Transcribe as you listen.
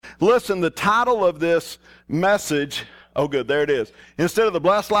Listen, the title of this message, oh good, there it is. Instead of The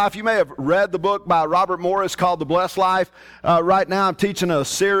Blessed Life, you may have read the book by Robert Morris called The Blessed Life. Right now I'm teaching a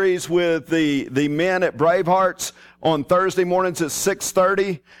series with the men at Bravehearts on Thursday mornings at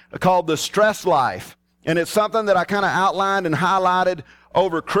 6:30 called The Stress Life. And it's something that I kind of outlined and highlighted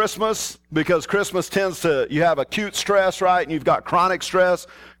over Christmas, because Christmas tends to, you have acute stress, right? And you've got chronic stress.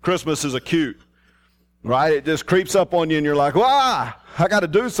 Christmas is acute, right? It just creeps up on you and you're like, wow, I got to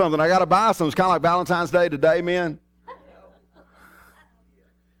do something. I got to buy something. It's kind of like Valentine's Day today, men.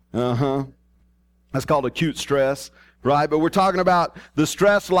 That's called acute stress, right? But we're talking about the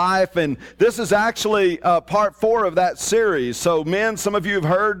stress life, and this is actually part 4 of that series. So men, some of you have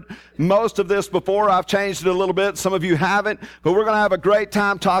heard most of this before. I've changed it a little bit. Some of you haven't, but we're going to have a great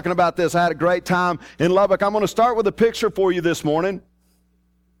time talking about this. I had a great time in Lubbock. I'm going to start with a picture for you this morning.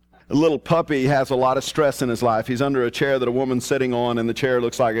 A little puppy has a lot of stress in his life. He's under a chair that a woman's sitting on, and the chair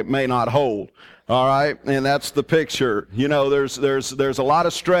looks like it may not hold. All right, and that's the picture. You know, there's a lot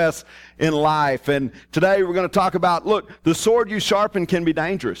of stress in life, and today we're going to talk about, look, the sword you sharpen can be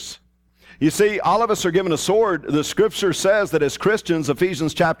dangerous. You see, all of us are given a sword. The scripture says that as Christians,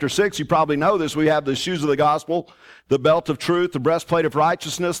 Ephesians chapter 6, you probably know this, we have the shoes of the gospel, the belt of truth, the breastplate of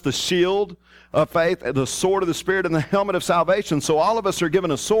righteousness, the shield of faith, the sword of the Spirit, and the helmet of salvation. So all of us are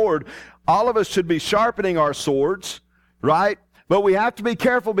given a sword. All of us should be sharpening our swords, right? But we have to be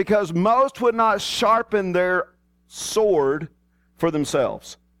careful, because most would not sharpen their sword for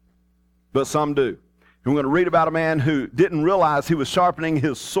themselves, but some do. And we're going to read about a man who didn't realize he was sharpening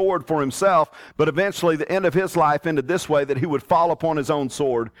his sword for himself, but eventually the end of his life ended this way, that he would fall upon his own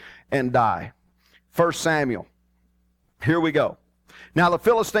sword and die. 1 Samuel. Here we go. Now the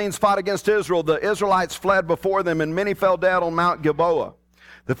Philistines fought against Israel. The Israelites fled before them, and many fell down on Mount Gilboa.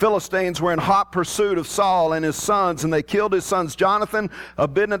 The Philistines were in hot pursuit of Saul and his sons, and they killed his sons Jonathan,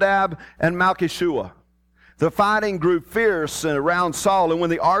 Abinadab, and Malchishua. The fighting grew fierce around Saul, and when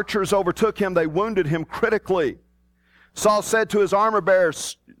the archers overtook him, they wounded him critically. Saul said to his armor bearer,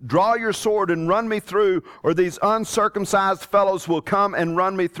 "Draw your sword and run me through, or these uncircumcised fellows will come and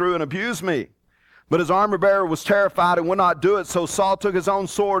run me through and abuse me." But his armor bearer was terrified and would not do it, so Saul took his own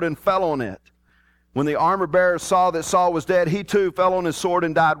sword and fell on it. When the armor bearer saw that Saul was dead, he too fell on his sword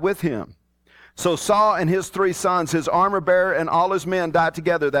and died with him. So Saul and his 3 sons, his armor bearer and all his men, died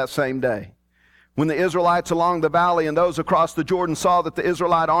together that same day. When the Israelites along the valley and those across the Jordan saw that the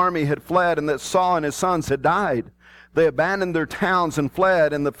Israelite army had fled and that Saul and his sons had died, they abandoned their towns and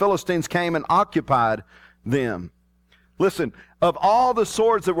fled, and the Philistines came and occupied them. Listen, of all the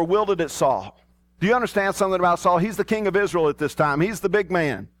swords that were wielded at Saul, do you understand something about Saul? He's the king of Israel at this time. He's the big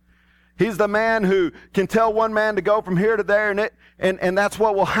man. He's the man who can tell one man to go from here to there, and that's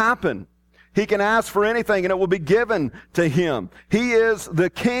what will happen. He can ask for anything, and it will be given to him. He is the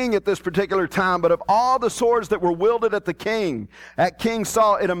king at this particular time, but of all the swords that were wielded at King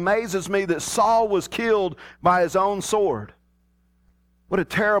Saul, it amazes me that Saul was killed by his own sword. What a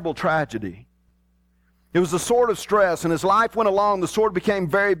terrible tragedy. It was the sword of stress, and as life went along, the sword became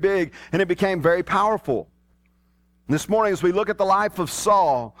very big, and it became very powerful. And this morning, as we look at the life of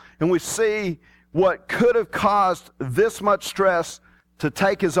Saul, and we see what could have caused this much stress to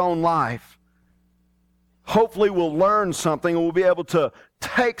take his own life, hopefully we'll learn something, and we'll be able to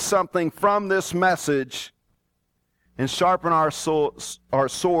take something from this message and sharpen our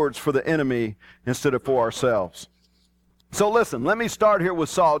swords for the enemy instead of for ourselves. So listen, let me start here with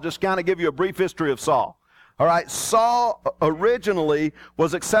Saul, just kind of give you a brief history of Saul. All right, Saul originally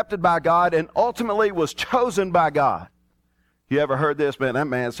was accepted by God and ultimately was chosen by God. You ever heard this? Man, that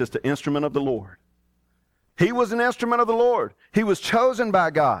man's just an instrument of the Lord. He was an instrument of the Lord. He was chosen by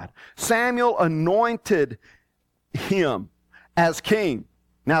God. Samuel anointed him as king.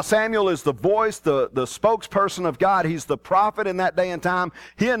 Now, Samuel is the voice, the spokesperson of God. He's the prophet in that day and time.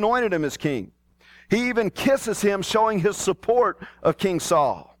 He anointed him as king. He even kisses him, showing his support of King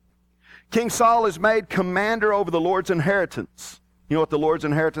Saul. King Saul is made commander over the Lord's inheritance. You know what the Lord's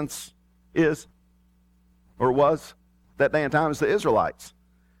inheritance is? Or was? That day and time is the Israelites.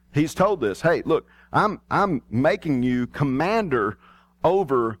 He's told this, hey, look, I'm making you commander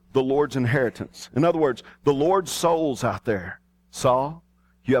over the Lord's inheritance. In other words, the Lord's souls out there. Saul,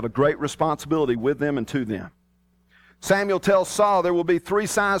 you have a great responsibility with them and to them. Samuel tells Saul there will be 3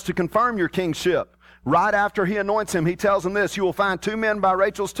 signs to confirm your kingship. Right after he anoints him, he tells him this: you will find 2 men by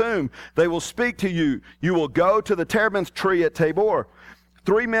Rachel's tomb. They will speak to you. You will go to the terebinth tree at Tabor.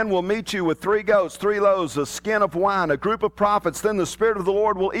 3 men will meet you with 3 goats, 3 loaves, a skin of wine, a group of prophets. Then the Spirit of the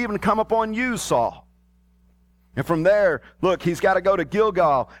Lord will even come upon you, Saul. And from there, look, he's got to go to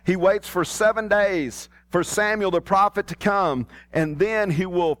Gilgal. He waits for 7 days for Samuel the prophet to come, and then he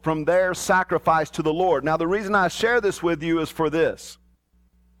will from there sacrifice to the Lord. Now the reason I share this with you is for this.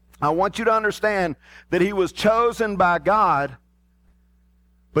 I want you to understand that he was chosen by God,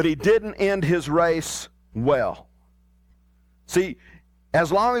 but he didn't end his race well. See,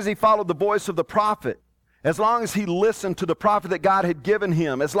 as long as he followed the voice of the prophet, as long as he listened to the prophet that God had given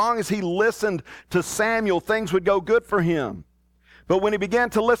him, as long as he listened to Samuel, things would go good for him. But when he began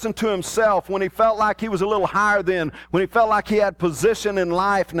to listen to himself, when he felt like he was a little higher than, when he felt like he had position in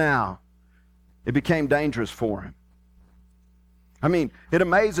life now, it became dangerous for him. I mean, it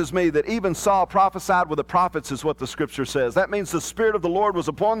amazes me that even Saul prophesied with the prophets is what the scripture says. That means the Spirit of the Lord was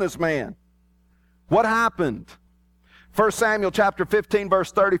upon this man. What happened? 1 Samuel chapter 15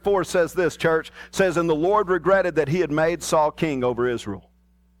 verse 34 says this, church. Says, and the Lord regretted that he had made Saul king over Israel.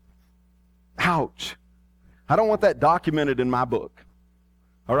 Ouch. I don't want that documented in my book.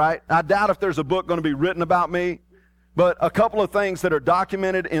 All right? I doubt if there's a book going to be written about me. But a couple of things that are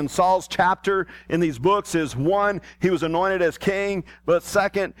documented in Saul's chapter in these books is, one, he was anointed as king, but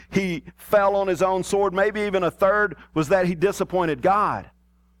second, he fell on his own sword. Maybe even a third was that he disappointed God.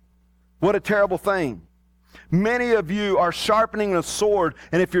 What a terrible thing. Many of you are sharpening a sword,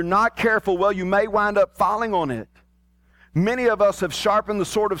 and if you're not careful, well, you may wind up falling on it. Many of us have sharpened the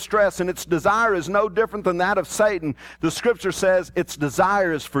sword of stress, and its desire is no different than that of Satan. The scripture says its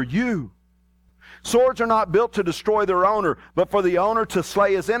desire is for you. Swords are not built to destroy their owner, but for the owner to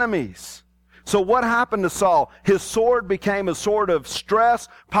slay his enemies. So what happened to Saul? His sword became a sword of stress.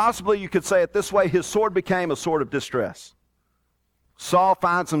 Possibly you could say it this way, his sword became a sword of distress. Saul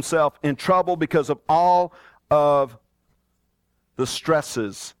finds himself in trouble because of all of the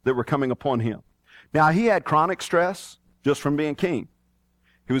stresses that were coming upon him. Now, he had chronic stress just from being king.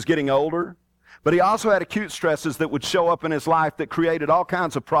 He was getting older. But he also had acute stresses that would show up in his life that created all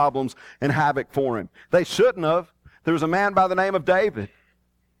kinds of problems and havoc for him. They shouldn't have. There was a man by the name of David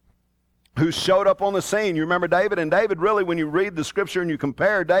who showed up on the scene. You remember David? And David, really, when you read the scripture and you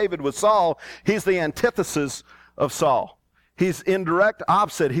compare David with Saul, he's the antithesis of Saul. He's in direct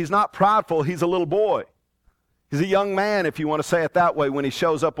opposite. He's not prideful. He's a little boy. He's a young man, if you want to say it that way, when he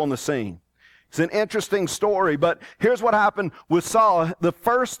shows up on the scene. It's an interesting story, but here's what happened with Saul. The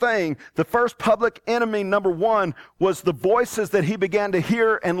first public enemy, number one, was the voices that he began to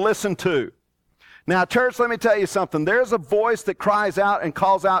hear and listen to. Now, church, let me tell you something. There's a voice that cries out and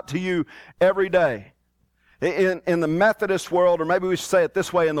calls out to you every day. In the Methodist world, or maybe we should say it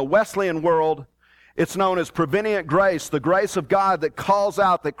this way, in the Wesleyan world, it's known as prevenient grace, the grace of God that calls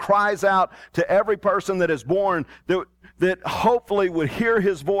out, that cries out to every person that is born, that hopefully would hear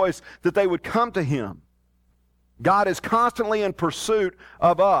his voice, that they would come to him. God is constantly in pursuit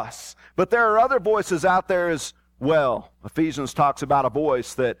of us. But there are other voices out there as well. Ephesians talks about a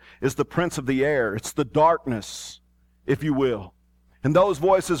voice that is the prince of the air. It's the darkness, if you will. And those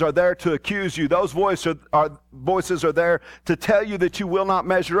voices are there to accuse you. Those voices are there to tell you that you will not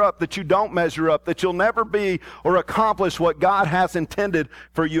measure up, that you don't measure up, that you'll never be or accomplish what God has intended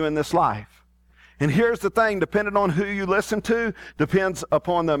for you in this life. And here's the thing, depending on who you listen to, depends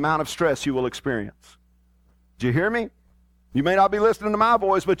upon the amount of stress you will experience. Do you hear me? You may not be listening to my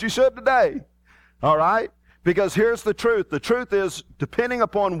voice, but you should today. All right? Because here's the truth. The truth is, depending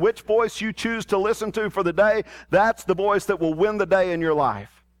upon which voice you choose to listen to for the day, that's the voice that will win the day in your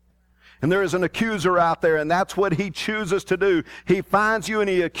life. And there is an accuser out there, and that's what he chooses to do. He finds you and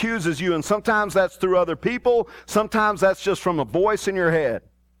he accuses you, and sometimes that's through other people. Sometimes that's just from a voice in your head.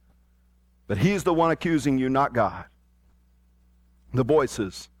 But he's the one accusing you, not God. The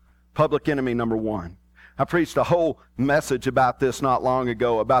voices, public enemy number one. I preached a whole message about this not long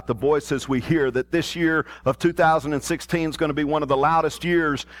ago, about the voices we hear, that this year of 2016 is going to be one of the loudest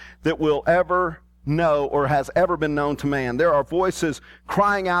years that we'll ever know or has ever been known to man. There are voices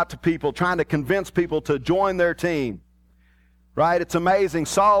crying out to people, trying to convince people to join their team. Right? It's amazing.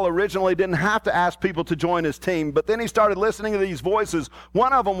 Saul originally didn't have to ask people to join his team, but then he started listening to these voices.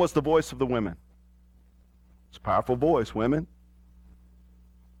 One of them was the voice of the women. It's a powerful voice, women.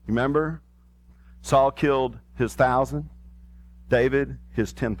 Remember? Saul killed his 1,000, David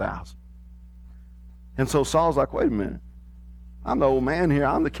his 10,000. And so Saul's like, wait a minute. I'm the old man here.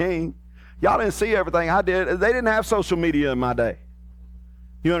 I'm the king. Y'all didn't see everything I did. They didn't have social media in my day.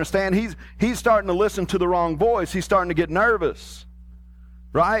 You understand? He's starting to listen to the wrong voice. He's starting to get nervous.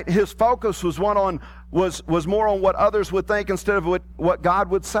 Right? His focus was more on what others would think instead of what God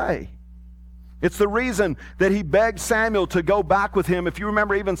would say. It's the reason that he begged Samuel to go back with him. If you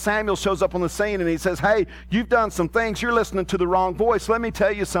remember, even Samuel shows up on the scene and he says, hey, you've done some things. You're listening to the wrong voice. Let me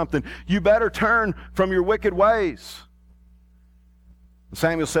tell you something. You better turn from your wicked ways.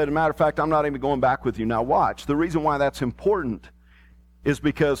 Samuel said, as a matter of fact, I'm not even going back with you. Now watch. The reason why that's important is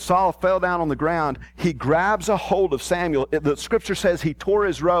because Saul fell down on the ground. He grabs a hold of Samuel. The scripture says he tore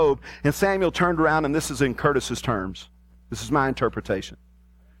his robe, and Samuel turned around, and this is in Curtis's terms. This is my interpretation.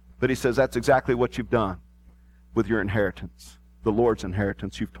 But he says, that's exactly what you've done with your inheritance. The Lord's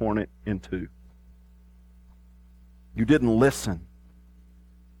inheritance, you've torn it in two. You didn't listen.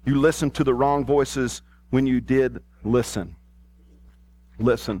 You listened to the wrong voices when you did listen.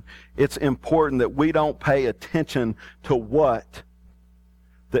 Listen, it's important that we don't pay attention to what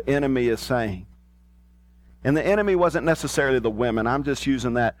the enemy is saying. And the enemy wasn't necessarily the women. I'm just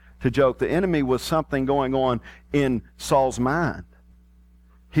using that to joke. The enemy was something going on in Saul's mind.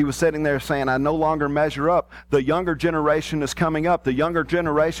 He was sitting there saying, I no longer measure up. The younger generation is coming up. The younger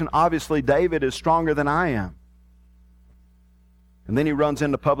generation, obviously David is stronger than I am. And then he runs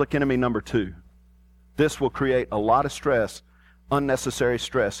into public enemy number 2. This will create a lot of stress, unnecessary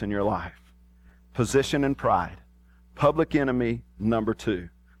stress in your life. Position and pride. Public enemy number 2.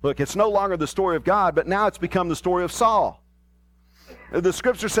 Look, it's no longer the story of God, but now it's become the story of Saul. The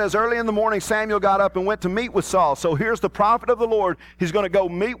scripture says early in the morning Samuel got up and went to meet with Saul. So here's the prophet of the Lord. He's going to go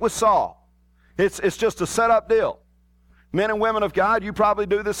meet with Saul. It's just a set-up deal. Men and women of God, you probably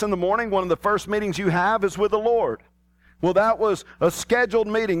do this in the morning. One of the first meetings you have is with the Lord. Well, that was a scheduled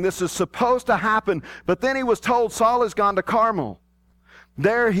meeting. This is supposed to happen. But then he was told Saul has gone to Carmel.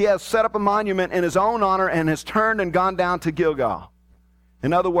 There he has set up a monument in his own honor and has turned and gone down to Gilgal.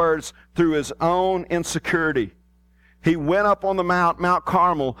 In other words, through his own insecurity, he went up on the Mount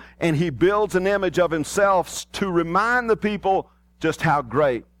Carmel, and he builds an image of himself to remind the people just how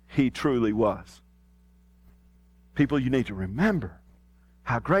great he truly was. People, you need to remember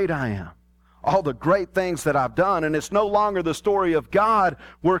how great I am. All the great things that I've done. And it's no longer the story of God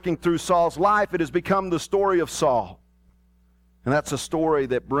working through Saul's life. It has become the story of Saul. And that's a story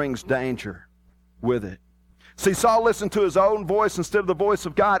that brings danger with it. See, Saul listened to his own voice instead of the voice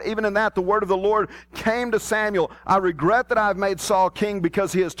of God. Even in that, the word of the Lord came to Samuel. I regret that I have made Saul king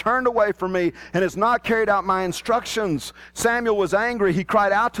because he has turned away from me and has not carried out my instructions. Samuel was angry. He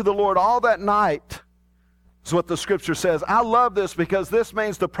cried out to the Lord all that night. That's what the scripture says. I love this because this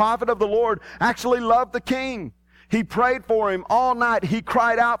means the prophet of the Lord actually loved the king. He prayed for him all night. He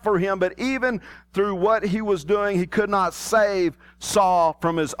cried out for him, but even through what he was doing, he could not save Saul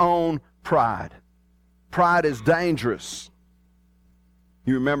from his own pride. Pride is dangerous.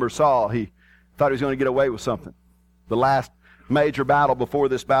 You remember Saul, he thought he was going to get away with something. The last major battle before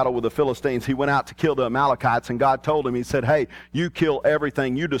this battle with the Philistines, he went out to kill the Amalekites, and God told him, he said, hey, you kill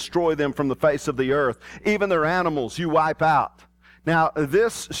everything. You destroy them from the face of the earth. Even their animals you wipe out. Now,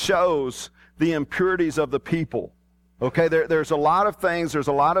 this shows the impurities of the people. Okay, there's a lot of things, there's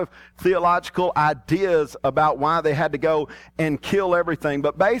a lot of theological ideas about why they had to go and kill everything.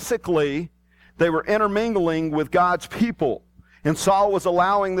 But basically, they were intermingling with God's people. And Saul was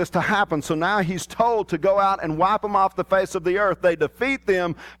allowing this to happen. So now he's told to go out and wipe them off the face of the earth. They defeat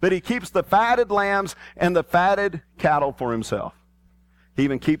them, but he keeps the fatted lambs and the fatted cattle for himself. He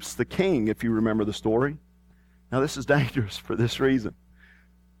even keeps the king, if you remember the story. Now this is dangerous for this reason.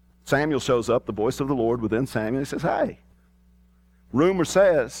 Samuel shows up, the voice of the Lord within Samuel. He says, hey, rumor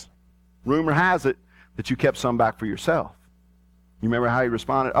has it that you kept some back for yourself. You remember how he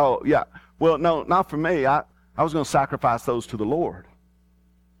responded? Oh, yeah. Well, no, not for me. I was going to sacrifice those to the Lord.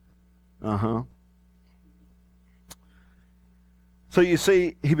 So you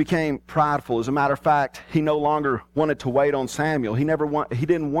see, he became prideful. As a matter of fact, he no longer wanted to wait on Samuel. He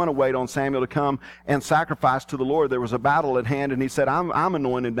didn't want to wait on Samuel to come and sacrifice to the Lord. There was a battle at hand, and he said, I'm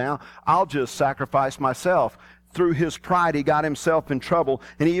anointed now. I'll just sacrifice myself. Through his pride, he got himself in trouble,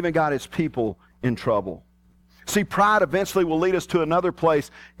 and he even got his people in trouble. See, pride eventually will lead us to another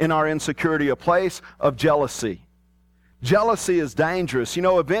place in our insecurity, a place of jealousy. Jealousy is dangerous. You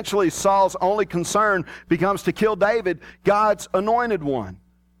know, eventually Saul's only concern becomes to kill David, God's anointed one.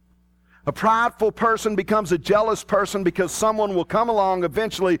 A prideful person becomes a jealous person because someone will come along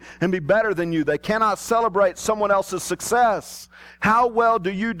eventually and be better than you. They cannot celebrate someone else's success. How well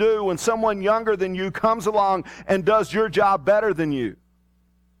do you do when someone younger than you comes along and does your job better than you?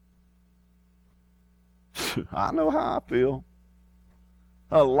 I know how I feel.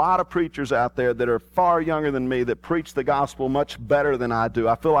 A lot of preachers out there that are far younger than me that preach the gospel much better than I do.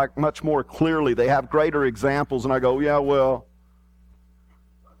 I feel like much more clearly. They have greater examples, and I go, yeah, well.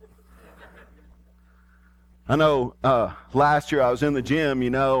 I know last year I was in the gym,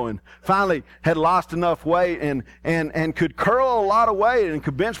 and finally had lost enough weight and could curl a lot of weight and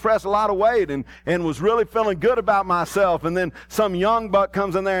could bench press a lot of weight and was really feeling good about myself. And then some young buck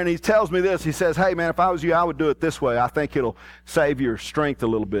comes in there and he tells me this. He says, "Hey man, if I was you, I would do it this way. I think it'll save your strength a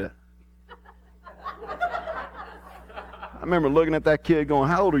little bit." I remember looking at that kid going,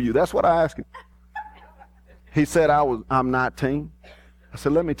 "How old are you?" That's what I asked him. He said, "I'm 19. I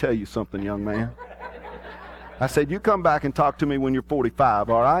said, "Let me tell you something, young man." I said, "You come back and talk to me when you're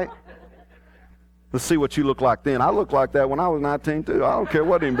 45, all right? Let's see what you look like then." I looked like that when I was 19 too. I don't care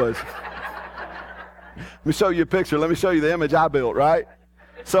what anybody says. Let me show you a picture. Let me show you the image I built, right?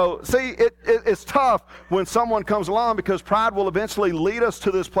 So, see, it's tough when someone comes along because pride will eventually lead us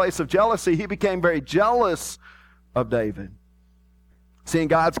to this place of jealousy. He became very jealous of David. See, in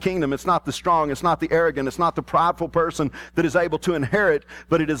God's kingdom, it's not the strong, it's not the arrogant, it's not the prideful person that is able to inherit,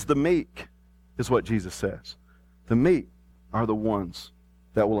 but it is the meek, is what Jesus says. The meek are the ones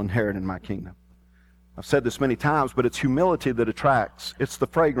that will inherit in my kingdom. I've said this many times, but it's humility that attracts. It's the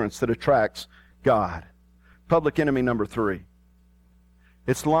fragrance that attracts God. Public enemy number 3.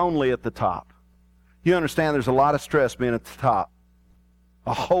 It's lonely at the top. You understand there's a lot of stress being at the top.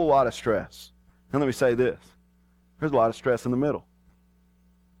 A whole lot of stress. And let me say this. There's a lot of stress in the middle.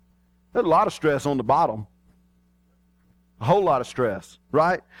 There's a lot of stress on the bottom. A whole lot of stress,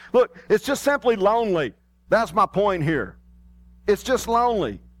 right? Look, it's just simply lonely. That's my point here. It's just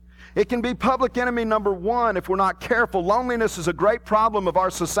lonely. It can be public enemy number 1 if we're not careful. Loneliness is a great problem of our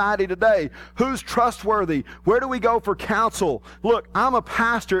society today. Who's trustworthy? Where do we go for counsel? Look, I'm a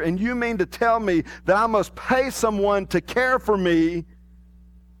pastor, and you mean to tell me that I must pay someone to care for me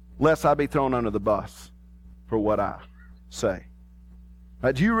lest I be thrown under the bus for what I say?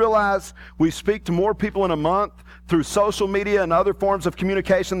 Do you realize we speak to more people in a month through social media and other forms of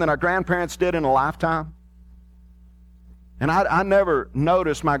communication than our grandparents did in a lifetime? And I never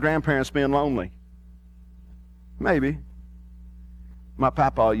noticed my grandparents being lonely. Maybe. My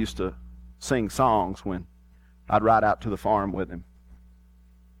papa used to sing songs when I'd ride out to the farm with him.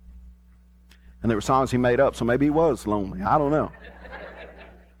 And there were songs he made up, so maybe he was lonely. I don't know.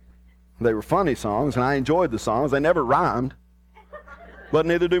 They were funny songs, and I enjoyed the songs. They never rhymed. But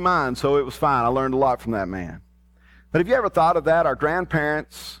neither do mine, so it was fine. I learned a lot from that man. But have you ever thought of that, our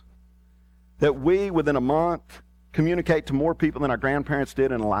grandparents, that we, within a month, communicate to more people than our grandparents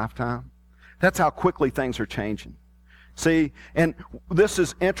did in a lifetime? That's how quickly things are changing. See, and this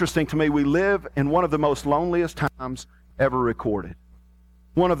is interesting to me. We live in one of the most loneliest times ever recorded.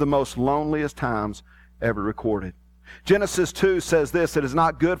 One of the most loneliest times ever recorded. Genesis 2 says this: "It is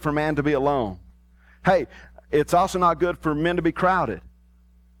not good for man to be alone." Hey, it's also not good for men to be crowded.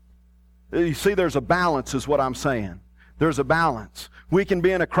 You see, there's a balance is what I'm saying. There's a balance. We can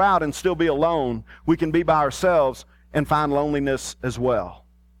be in a crowd and still be alone. We can be by ourselves and find loneliness as well.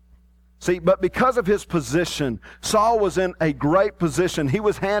 See, but because of his position, Saul was in a great position. He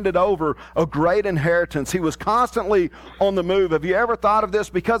was handed over a great inheritance. He was constantly on the move. Have you ever thought of this?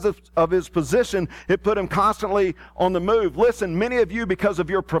 Because of his position, it put him constantly on the move. Listen, many of you, because of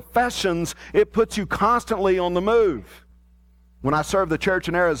your professions, it puts you constantly on the move. When I served the church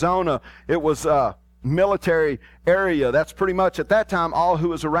in Arizona, it was a military area. That's pretty much, at that time, all who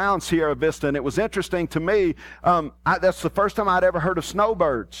was around Sierra Vista. And it was interesting to me, that's the first time I'd ever heard of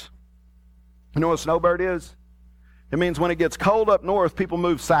snowbirds. You know what a snowbird is? It means when it gets cold up north, people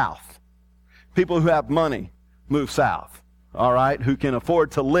move south. People who have money move south, all right, who can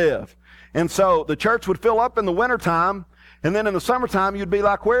afford to live. And so the church would fill up in the wintertime, and then in the summertime, you'd be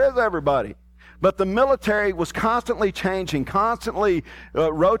like, where is everybody? But the military was constantly changing, constantly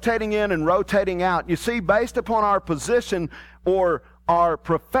rotating in and rotating out. You see, based upon our position or our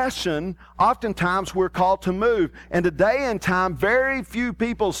profession, oftentimes we're called to move. And today in time, very few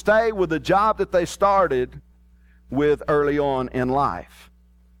people stay with the job that they started with early on in life.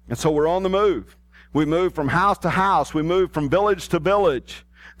 And so we're on the move. We move from house to house. We move from village to village.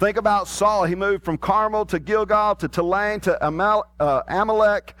 Think about Saul. He moved from Carmel to Gilgal to Telaim to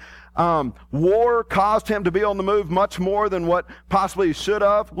Amalek. War caused him to be on the move much more than what possibly he should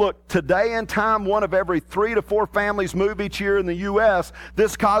have. Look, today in time, 1 of every 3 to 4 families move each year in the U.S.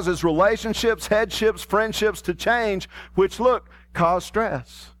 This causes relationships, headships, friendships to change, which, look, cause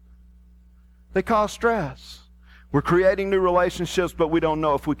stress. They cause stress. We're creating new relationships, but we don't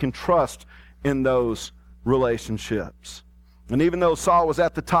know if we can trust in those relationships. And even though Saul was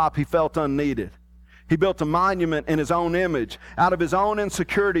at the top, he felt unneeded. He built a monument in his own image. Out of his own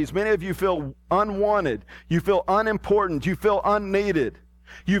insecurities, many of you feel unwanted. You feel unimportant. You feel unneeded.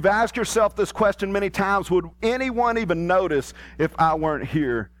 You've asked yourself this question many times: would anyone even notice if I weren't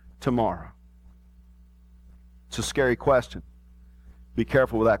here tomorrow? It's a scary question. Be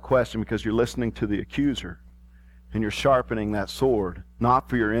careful with that question because you're listening to the accuser and you're sharpening that sword, not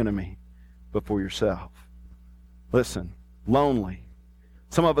for your enemy, but for yourself. Listen, lonely.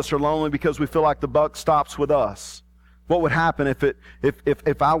 Some of us are lonely because we feel like the buck stops with us. What would happen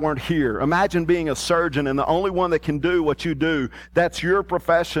if I weren't here? Imagine being a surgeon and the only one that can do what you do. That's your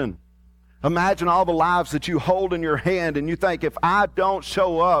profession. Imagine all the lives that you hold in your hand and you think, if I don't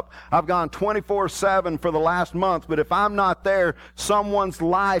show up, I've gone 24/7 for the last month, but if I'm not there, someone's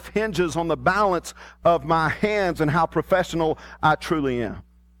life hinges on the balance of my hands and how professional I truly am.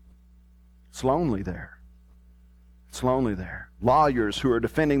 It's lonely there. It's lonely there. Lawyers who are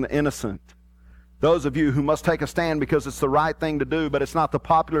defending the innocent. Those of you who must take a stand because it's the right thing to do, but it's not the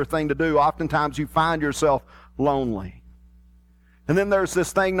popular thing to do. Oftentimes you find yourself lonely. And then there's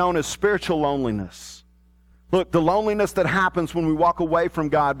this thing known as spiritual loneliness. Look, the loneliness that happens when we walk away from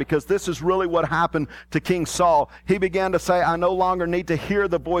God, because this is really what happened to King Saul. He began to say, I no longer need to hear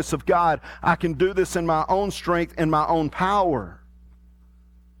the voice of God. I can do this in my own strength and my own power.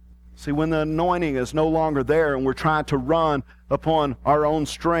 See, when the anointing is no longer there and we're trying to run upon our own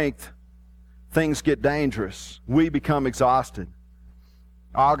strength, things get dangerous. We become exhausted.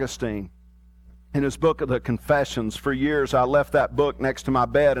 Augustine, in his book of the Confessions, for years I left that book next to my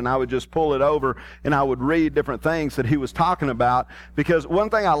bed and I would just pull it over and I would read different things that he was talking about, because one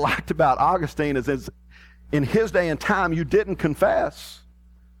thing I liked about Augustine is in his day and time you didn't confess.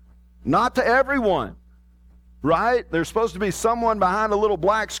 Not to everyone, right? There's supposed to be someone behind a little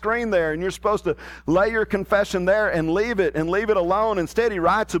black screen there and you're supposed to lay your confession there and leave it alone. Instead, he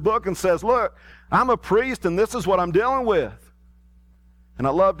writes a book and says, look, I'm a priest and this is what I'm dealing with. And I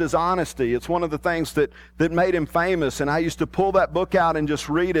loved his honesty. It's one of the things that made him famous. And I used to pull that book out and just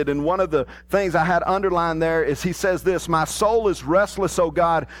read it. And one of the things I had underlined there is he says this, my soul is restless, O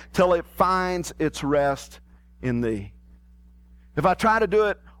God, till it finds its rest in thee. If I try to do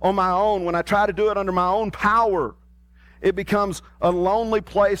it on my own, when I try to do it under my own power, it becomes a lonely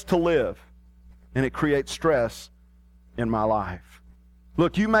place to live. And it creates stress in my life.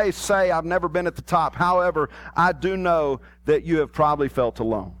 Look, you may say, I've never been at the top. However, I do know that you have probably felt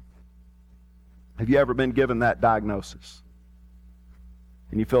alone. Have you ever been given that diagnosis?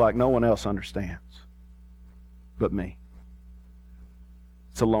 And you feel like no one else understands but me.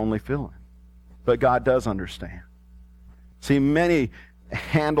 It's a lonely feeling. But God does understand. See, many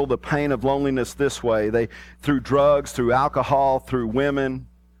handle the pain of loneliness this way. Through drugs, through alcohol, through women,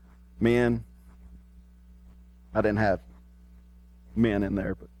 men. I didn't have men in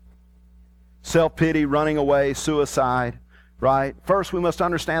there, but self-pity, running away, suicide, right? First, we must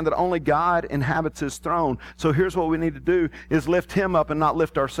understand that only God inhabits his throne. So here's what we need to do is lift him up and not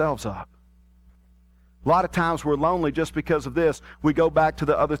lift ourselves up. A lot of times we're lonely just because of this. We go back to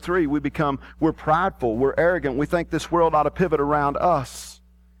the other three. We're prideful, we're arrogant. We think this world ought to pivot around us,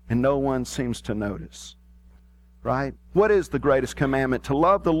 and no one seems to notice, right? What is the greatest commandment? To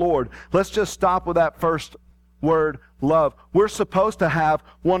love the Lord. Let's just stop with that first word, love. We're supposed to have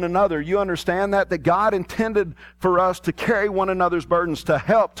one another. You understand that? That God intended for us to carry one another's burdens, to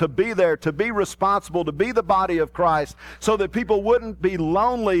help, to be there, to be responsible, to be the body of Christ, so that people wouldn't be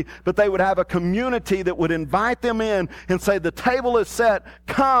lonely, but they would have a community that would invite them in and say, the table is set,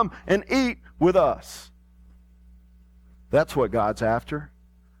 come and eat with us. That's what God's after.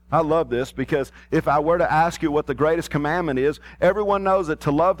 I love this because if I were to ask you what the greatest commandment is, everyone knows it, to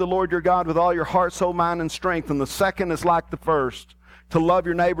love the Lord your God with all your heart, soul, mind, and strength. And the second is like the first, to love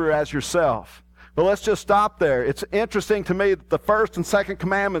your neighbor as yourself. But let's just stop there. It's interesting to me that the first and second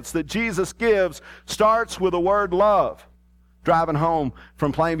commandments that Jesus gives starts with the word love. Driving home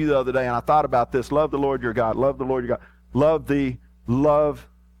from Plainview the other day, and I thought about this. Love the Lord your God. Love the Lord your God. Love thee. Love.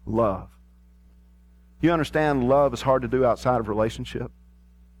 You understand love is hard to do outside of relationship?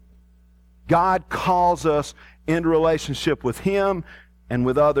 God calls us into relationship with him and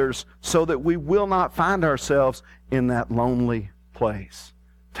with others so that we will not find ourselves in that lonely place,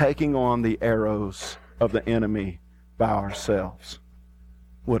 taking on the arrows of the enemy by ourselves.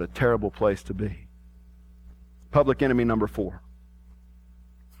 What a terrible place to be. Public enemy number 4.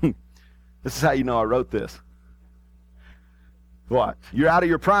 This is how you know I wrote this. What? You're out of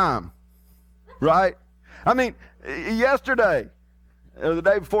your prime, right? I mean, yesterday, or the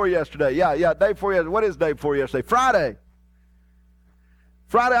day before yesterday. Yeah, day before yesterday. What is day before yesterday? Friday,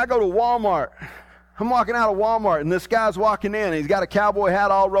 I go to Walmart. I'm walking out of Walmart, and this guy's walking in. He's got a cowboy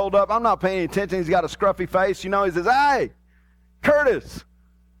hat all rolled up. I'm not paying any attention. He's got a scruffy face. You know, he says, hey, Curtis.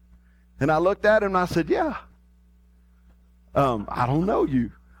 And I looked at him, and I said, yeah. I don't know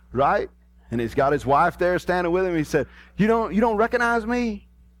you, right? And he's got his wife there standing with him. He said, you don't recognize me?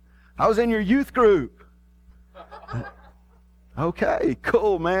 I was in your youth group. Okay,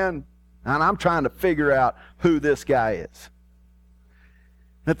 cool, man. And I'm trying to figure out who this guy is.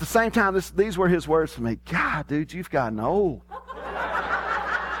 At the same time, these were his words to me. God, dude, you've gotten old.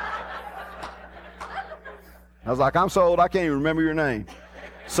 I was like, I'm so old I can't even remember your name.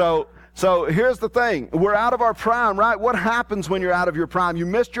 So here's the thing. We're out of our prime, right? What happens when you're out of your prime? You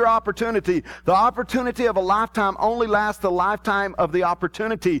missed your opportunity. The opportunity of a lifetime only lasts the lifetime of the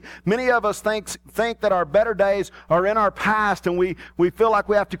opportunity. Many of us think that our better days are in our past, and we feel like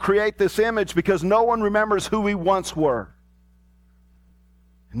we have to create this image because no one remembers who we once were.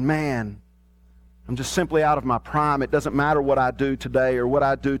 And man, I'm just simply out of my prime. It doesn't matter what I do today or what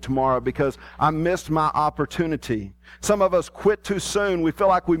I do tomorrow because I missed my opportunity. Some of us quit too soon. We feel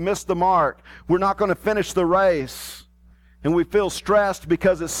like we missed the mark. We're not going to finish the race. And we feel stressed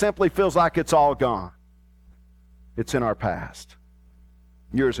because it simply feels like it's all gone. It's in our past.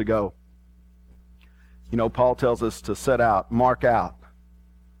 Years ago, Paul tells us to mark out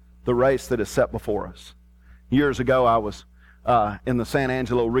the race that is set before us. Years ago, I was in the San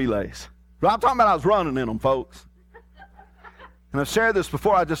Angelo relays. I'm talking about I was running in them, folks. And I've shared this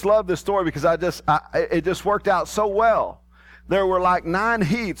before. I just love this story because it just worked out so well. There were like 9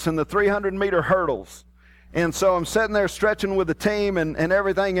 heats in the 300-meter hurdles. And so I'm sitting there stretching with the team and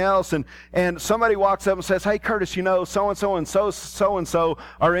everything else. And somebody walks up and says, hey, Curtis, so-and-so and so-and-so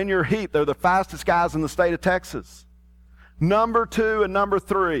are in your heat. They're the fastest guys in the state of Texas. Number 2 and number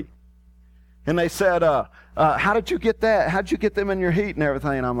 3. And they said, how did you get that? How did you get them in your heat and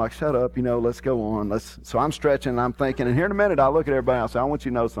everything? And I'm like, shut up, let's go on. So I'm stretching and I'm thinking, and here in a minute I'll look at everybody else and I want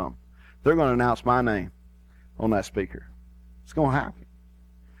you to know something. They're going to announce my name on that speaker. It's going to happen.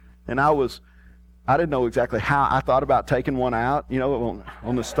 And I didn't know exactly how. I thought about taking one out,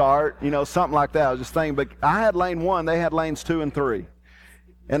 on the start, something like that. I was just thinking, but I had lane 1, they had lanes 2 and 3.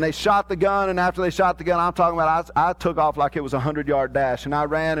 And they shot the gun, and after they shot the gun, I'm talking about I took off like it was a 100-yard dash, and I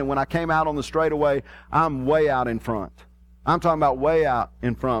ran, and when I came out on the straightaway, I'm way out in front. I'm talking about way out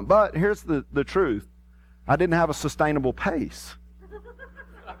in front. But here's the truth. I didn't have a sustainable pace.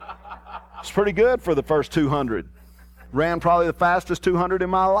 It's pretty good for the first 200. Ran probably the fastest 200 in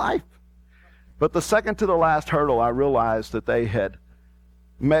my life. But the second to the last hurdle, I realized that they had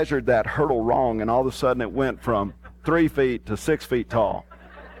measured that hurdle wrong, and all of a sudden it went from 3 feet to 6 feet tall.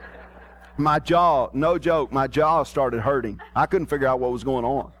 My jaw, no joke, my jaw started hurting. I couldn't figure out what was going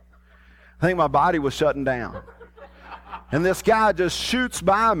on. I think my body was shutting down. And this guy just shoots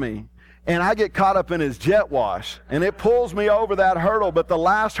by me, and I get caught up in his jet wash, and it pulls me over that hurdle, but the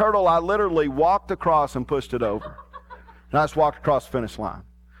last hurdle I literally walked across and pushed it over. And I just walked across the finish line.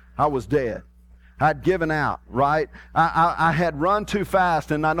 I was dead. I'd given out, right? I had run too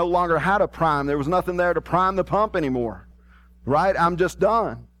fast, and I no longer had a prime. There was nothing there to prime the pump anymore, right? I'm just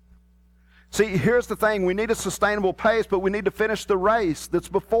done. See, here's the thing. We need a sustainable pace, but we need to finish the race that's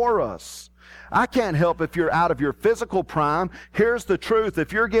before us. I can't help if you're out of your physical prime. Here's the truth.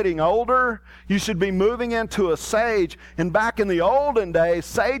 If you're getting older, you should be moving into a sage. And back in the olden days,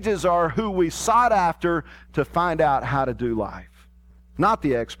 sages are who we sought after to find out how to do life. Not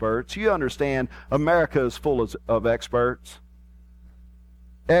the experts. You understand, America is full of experts.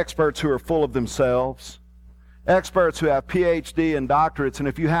 Experts who are full of themselves. Experts who have PhD and doctorates, and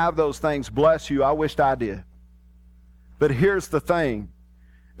if you have those things, bless you. I wished I did. But here's the thing.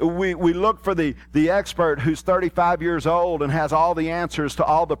 We look for the expert who's 35 years old and has all the answers to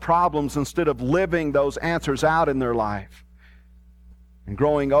all the problems instead of living those answers out in their life and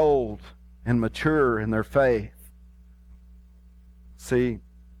growing old and mature in their faith. See,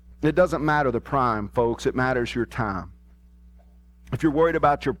 it doesn't matter the prime, folks. It matters your time. If you're worried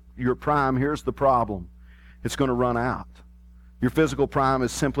about your prime, here's the problem. It's going to run out. Your physical prime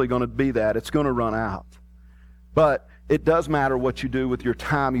is simply going to be that. It's going to run out. But it does matter what you do with your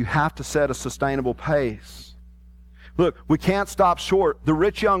time. You have to set a sustainable pace. Look, we can't stop short. The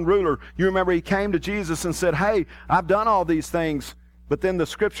rich young ruler, you remember he came to Jesus and said, hey, I've done all these things. But then the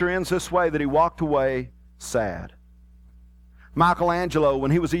scripture ends this way, that he walked away sad. Michelangelo, when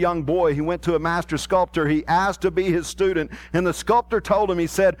he was a young boy, he went to a master sculptor. He asked to be his student, and the sculptor told him, he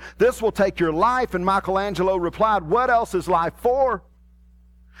said, this will take your life. And Michelangelo replied, what else is life for?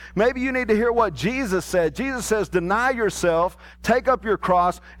 Maybe you need to hear what Jesus said. Jesus says, deny yourself, take up your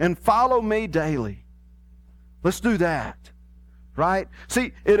cross, and follow me daily. Let's do that, right?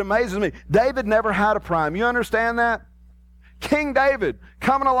 See, it amazes me. David never had a prime. You understand that? King David,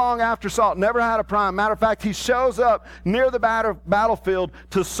 coming along after Saul, never had a prime. Matter of fact, he shows up near the battlefield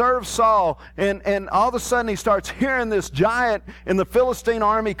to serve Saul, and all of a sudden he starts hearing this giant in the Philistine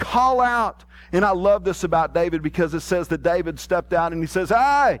army call out. And I love this about David because it says that David stepped out and he says,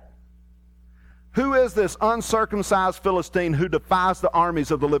 hey, Who is this uncircumcised Philistine who defies the armies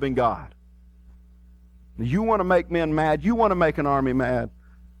of the living God? You want to make men mad? You want to make an army mad?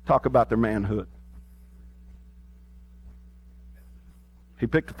 Talk about their manhood. He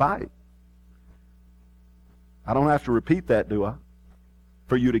picked a fight. I don't have to repeat that, do I?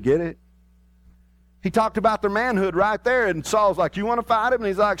 For you to get it. He talked about their manhood right there, and Saul's like, you want to fight him? And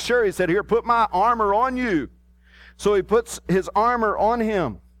he's like, sure. He said, here, put my armor on you. So he puts his armor on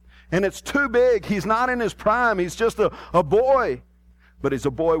him. And it's too big. He's not in his prime. He's just a boy. But he's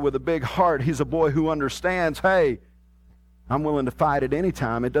a boy with a big heart. He's a boy who understands, hey, I'm willing to fight at any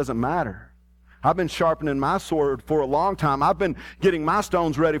time. It doesn't matter. I've been sharpening my sword for a long time. I've been getting my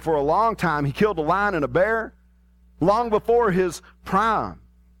stones ready for a long time. He killed a lion and a bear long before his prime.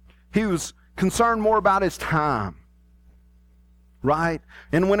 He was concerned more about his time. Right?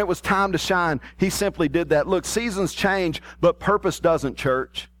 And when it was time to shine, he simply did that. Look, seasons change, but purpose doesn't,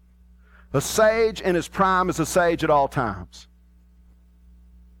 church. A sage in his prime is a sage at all times.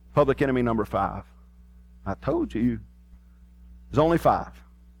 Public enemy number 5. I told you. There's only 5.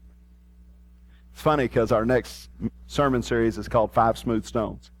 It's funny because our next sermon series is called 5 Smooth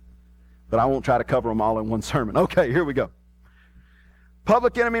Stones. But I won't try to cover them all in one sermon. Okay, here we go.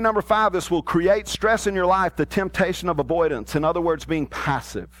 Public enemy number 5, this will create stress in your life, the temptation of avoidance. In other words, being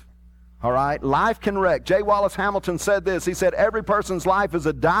passive. All right? Life can wreck. J. Wallace Hamilton said this. He said, every person's life is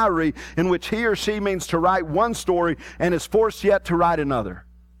a diary in which he or she means to write one story and is forced yet to write another.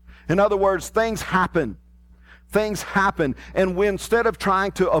 In other words, things happen. Things happen. And we, instead of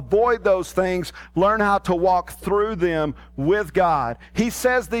trying to avoid those things, learn how to walk through them with God. He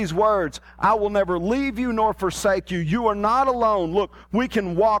says these words, I will never leave you nor forsake you. You are not alone. Look, we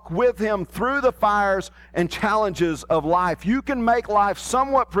can walk with Him through the fires and challenges of life. You can make life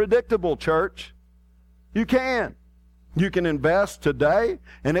somewhat predictable, church. You can. You can invest today,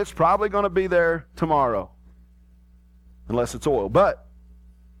 and it's probably going to be there tomorrow. Unless it's oil. But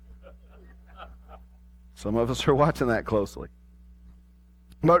some of us are watching that closely.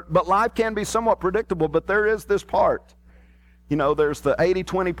 But life can be somewhat predictable, but there is this part. You know, there's the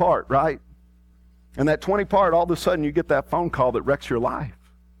 80-20 part, right? And that 20 part, all of a sudden you get that phone call that wrecks your life.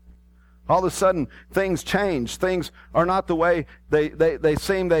 All of a sudden things change. Things are not the way they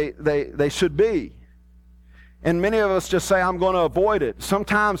seem they should be. And many of us just say, I'm going to avoid it.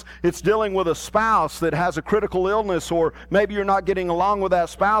 Sometimes it's dealing with a spouse that has a critical illness, or maybe you're not getting along with that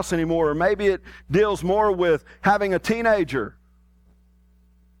spouse anymore, or maybe it deals more with having a teenager.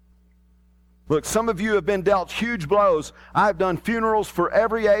 Look, some of you have been dealt huge blows. I've done funerals for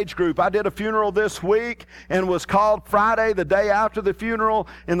every age group. I did a funeral this week and was called Friday, the day after the funeral,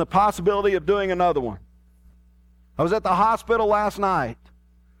 in the possibility of doing another one. I was at the hospital last night.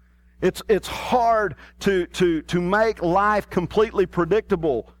 It's hard to make life completely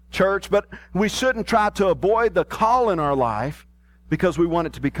predictable, church, but we shouldn't try to avoid the call in our life because we want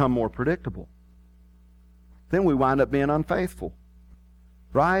it to become more predictable. Then we wind up being unfaithful,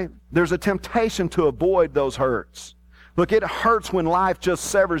 right? There's a temptation to avoid those hurts. Look, it hurts when life just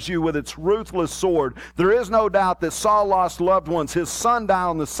severs you with its ruthless sword. There is no doubt that Saul lost loved ones. His son died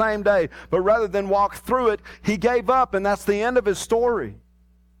on the same day, but rather than walk through it, he gave up, and that's the end of his story.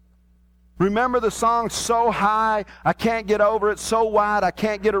 Remember the song, so high, I can't get over it, so wide, I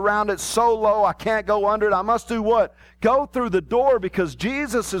can't get around it, so low, I can't go under it. I must do what? Go through the door because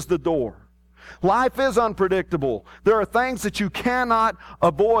Jesus is the door. Life is unpredictable. There are things that you cannot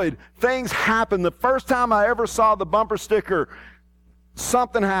avoid. Things happen. The first time I ever saw the bumper sticker,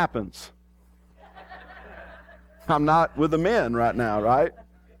 something happens. I'm not with the men right now, right?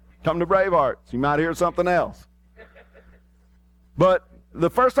 Come to Bravehearts. You might hear something else. But the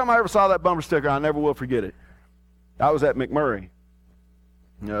first time I ever saw that bumper sticker, I never will forget it. I was at McMurray,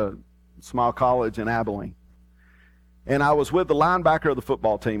 small college in Abilene. And I was with the linebacker of the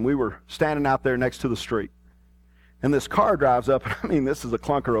football team. We were standing out there next to the street. And this car drives up. I mean, this is a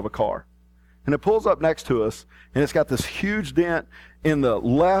clunker of a car. And it pulls up next to us, and it's got this huge dent in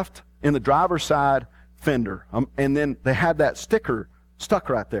the driver's side fender. And then they had that sticker stuck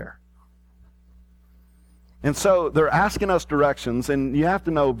right there. And so they're asking us directions, and you have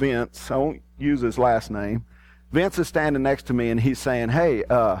to know Vince. I won't use his last name. Vince is standing next to me, and he's saying, hey,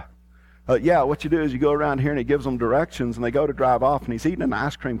 what you do is you go around here, and he gives them directions, and they go to drive off, and he's eating an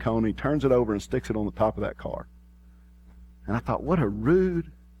ice cream cone, and he turns it over and sticks it on the top of that car. And I thought, what a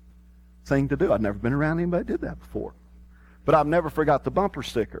rude thing to do. I'd never been around anybody that did that before. But I've never forgot the bumper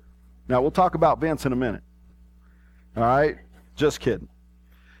sticker. Now, we'll talk about Vince in a minute. All right? Just kidding.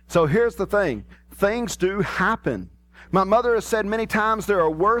 So here's the thing. Things do happen. My mother has said many times there are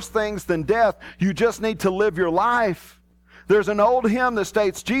worse things than death. You just need to live your life. There's an old hymn that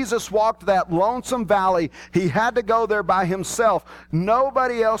states, Jesus walked that lonesome valley. He had to go there by himself.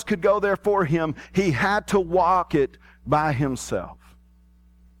 Nobody else could go there for him. He had to walk it by himself.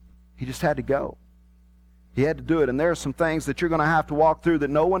 He just had to go. He had to do it. And there are some things that you're going to have to walk through that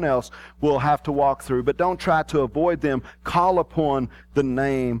no one else will have to walk through. But don't try to avoid them. Call upon the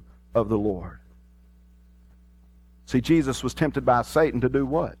name of the Lord. See, Jesus was tempted by Satan to do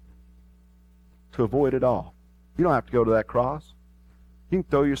what? To avoid it all. You don't have to go to that cross. You can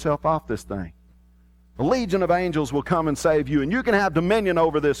throw yourself off this thing. A legion of angels will come and save you, and you can have dominion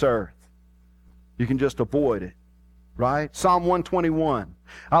over this earth. You can just avoid it. Right? Psalm 121.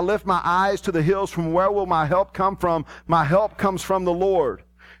 I lift my eyes to the hills. From where will my help come from? My help comes from the Lord,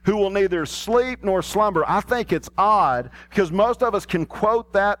 who will neither sleep nor slumber. I think it's odd, because most of us can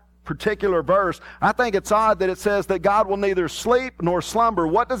quote that particular verse. I think it's odd that it says that God will neither sleep nor slumber.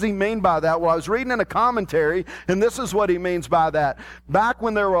 What does he mean by that? Well, I was reading in a commentary, and this is what he means by that. Back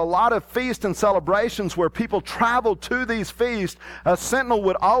when there were a lot of feasts and celebrations where people traveled to these feasts, a sentinel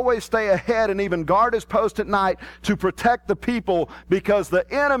would always stay ahead and even guard his post at night to protect the people, because the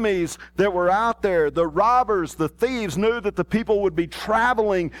enemies that were out there, the robbers, the thieves, knew that the people would be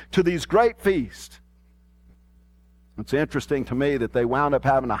traveling to these great feasts. It's interesting to me that they wound up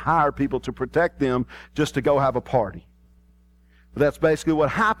having to hire people to protect them just to go have a party. But that's basically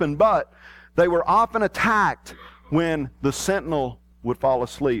what happened. But they were often attacked when the sentinel would fall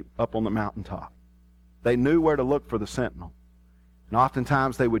asleep up on the mountaintop. They knew where to look for the sentinel. And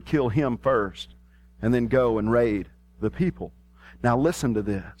oftentimes they would kill him first and then go and raid the people. Now listen to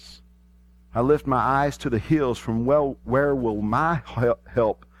this. I lift my eyes to the hills. From where will my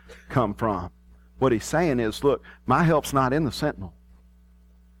help come from? What he's saying is, look, my help's not in the sentinel.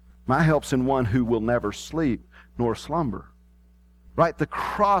 My help's in one who will never sleep nor slumber. Right? The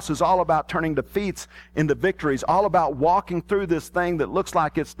cross is all about turning defeats into victories, all about walking through this thing that looks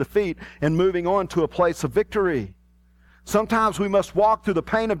like it's defeat and moving on to a place of victory. Sometimes we must walk through the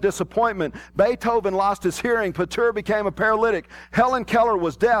pain of disappointment. Beethoven lost his hearing. Pater became a paralytic. Helen Keller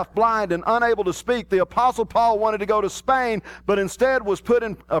was deaf, blind, and unable to speak. The Apostle Paul wanted to go to Spain, but instead was put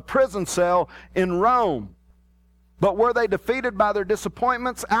in a prison cell in Rome. But were they defeated by their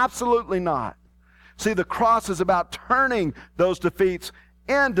disappointments? Absolutely not. See, the cross is about turning those defeats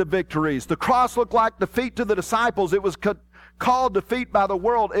into victories. The cross looked like defeat to the disciples. It was called defeat by the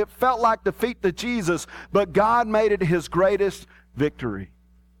world. It felt like defeat to Jesus, but God made it his greatest victory.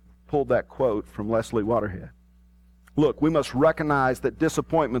 Pulled that quote from Leslie Waterhead. Look, we must recognize that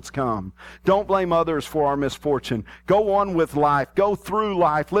disappointments come. Don't blame others for our misfortune. Go on with life. Go through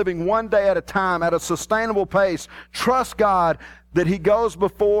life, living one day at a time at a sustainable pace. Trust God that he goes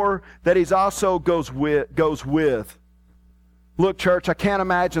before, that he also goes with. Look, church, I can't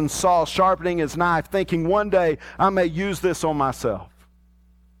imagine Saul sharpening his knife, thinking one day I may use this on myself.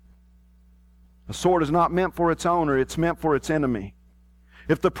 A sword is not meant for its owner, it's meant for its enemy.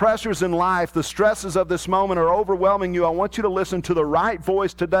 If the pressures in life, the stresses of this moment are overwhelming you, I want you to listen to the right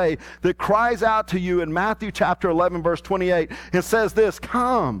voice today that cries out to you in Matthew chapter 11, verse 28. It says this,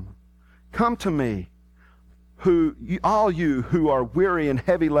 come to me, all you who are weary and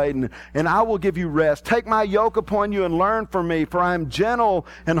heavy laden, and I will give you rest. Take my yoke upon you and learn from me, for I am gentle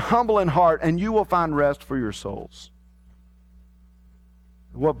and humble in heart, and you will find rest for your souls.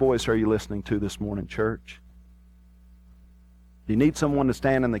 What voice are you listening to this morning, church? Do you need someone to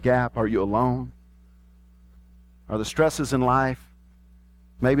stand in the gap? Are you alone? Are the stresses in life,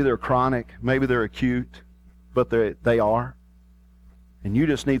 maybe they're chronic, maybe they're acute, but they are. And you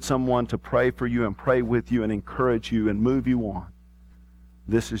just need someone to pray for you and pray with you and encourage you and move you on.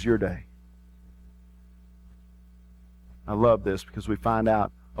 This is your day. I love this because we find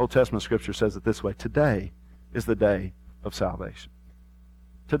out, Old Testament Scripture says it this way, today is the day of salvation.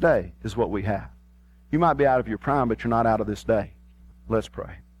 Today is what we have. You might be out of your prime, but you're not out of this day. Let's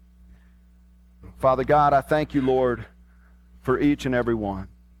pray. Father God, I thank you, Lord, for each and every one.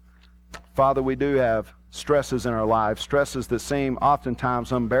 Father, we do have stresses in our lives, stresses that seem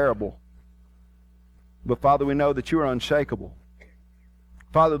oftentimes unbearable. But Father, we know that you are unshakable.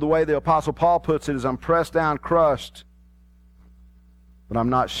 Father, the way the Apostle Paul puts it is, I'm pressed down, crushed, but I'm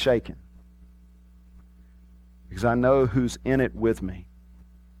not shaken. Because I know who's in it with me.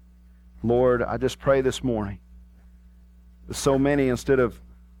 Lord, I just pray this morning that so many, instead of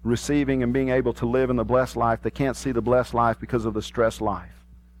receiving and being able to live in the blessed life, they can't see the blessed life because of the stressed life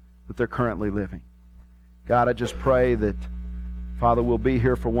that they're currently living. God, I just pray that, Father, we'll be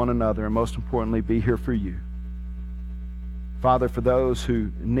here for one another, and most importantly, be here for you. Father, for those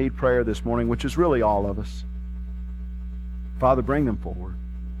who need prayer this morning, which is really all of us, Father, bring them forward.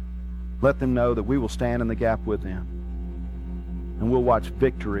 Let them know that we will stand in the gap with them. And we'll watch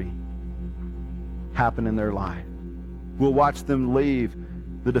victory happen in their life. We'll watch them leave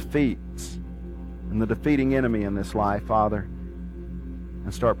the defeats and the defeating enemy in this life, Father,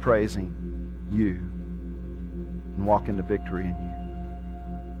 and start praising you and walk into victory in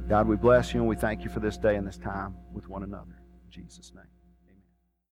you. God, we bless you and we thank you for this day and this time with one another. In Jesus' name.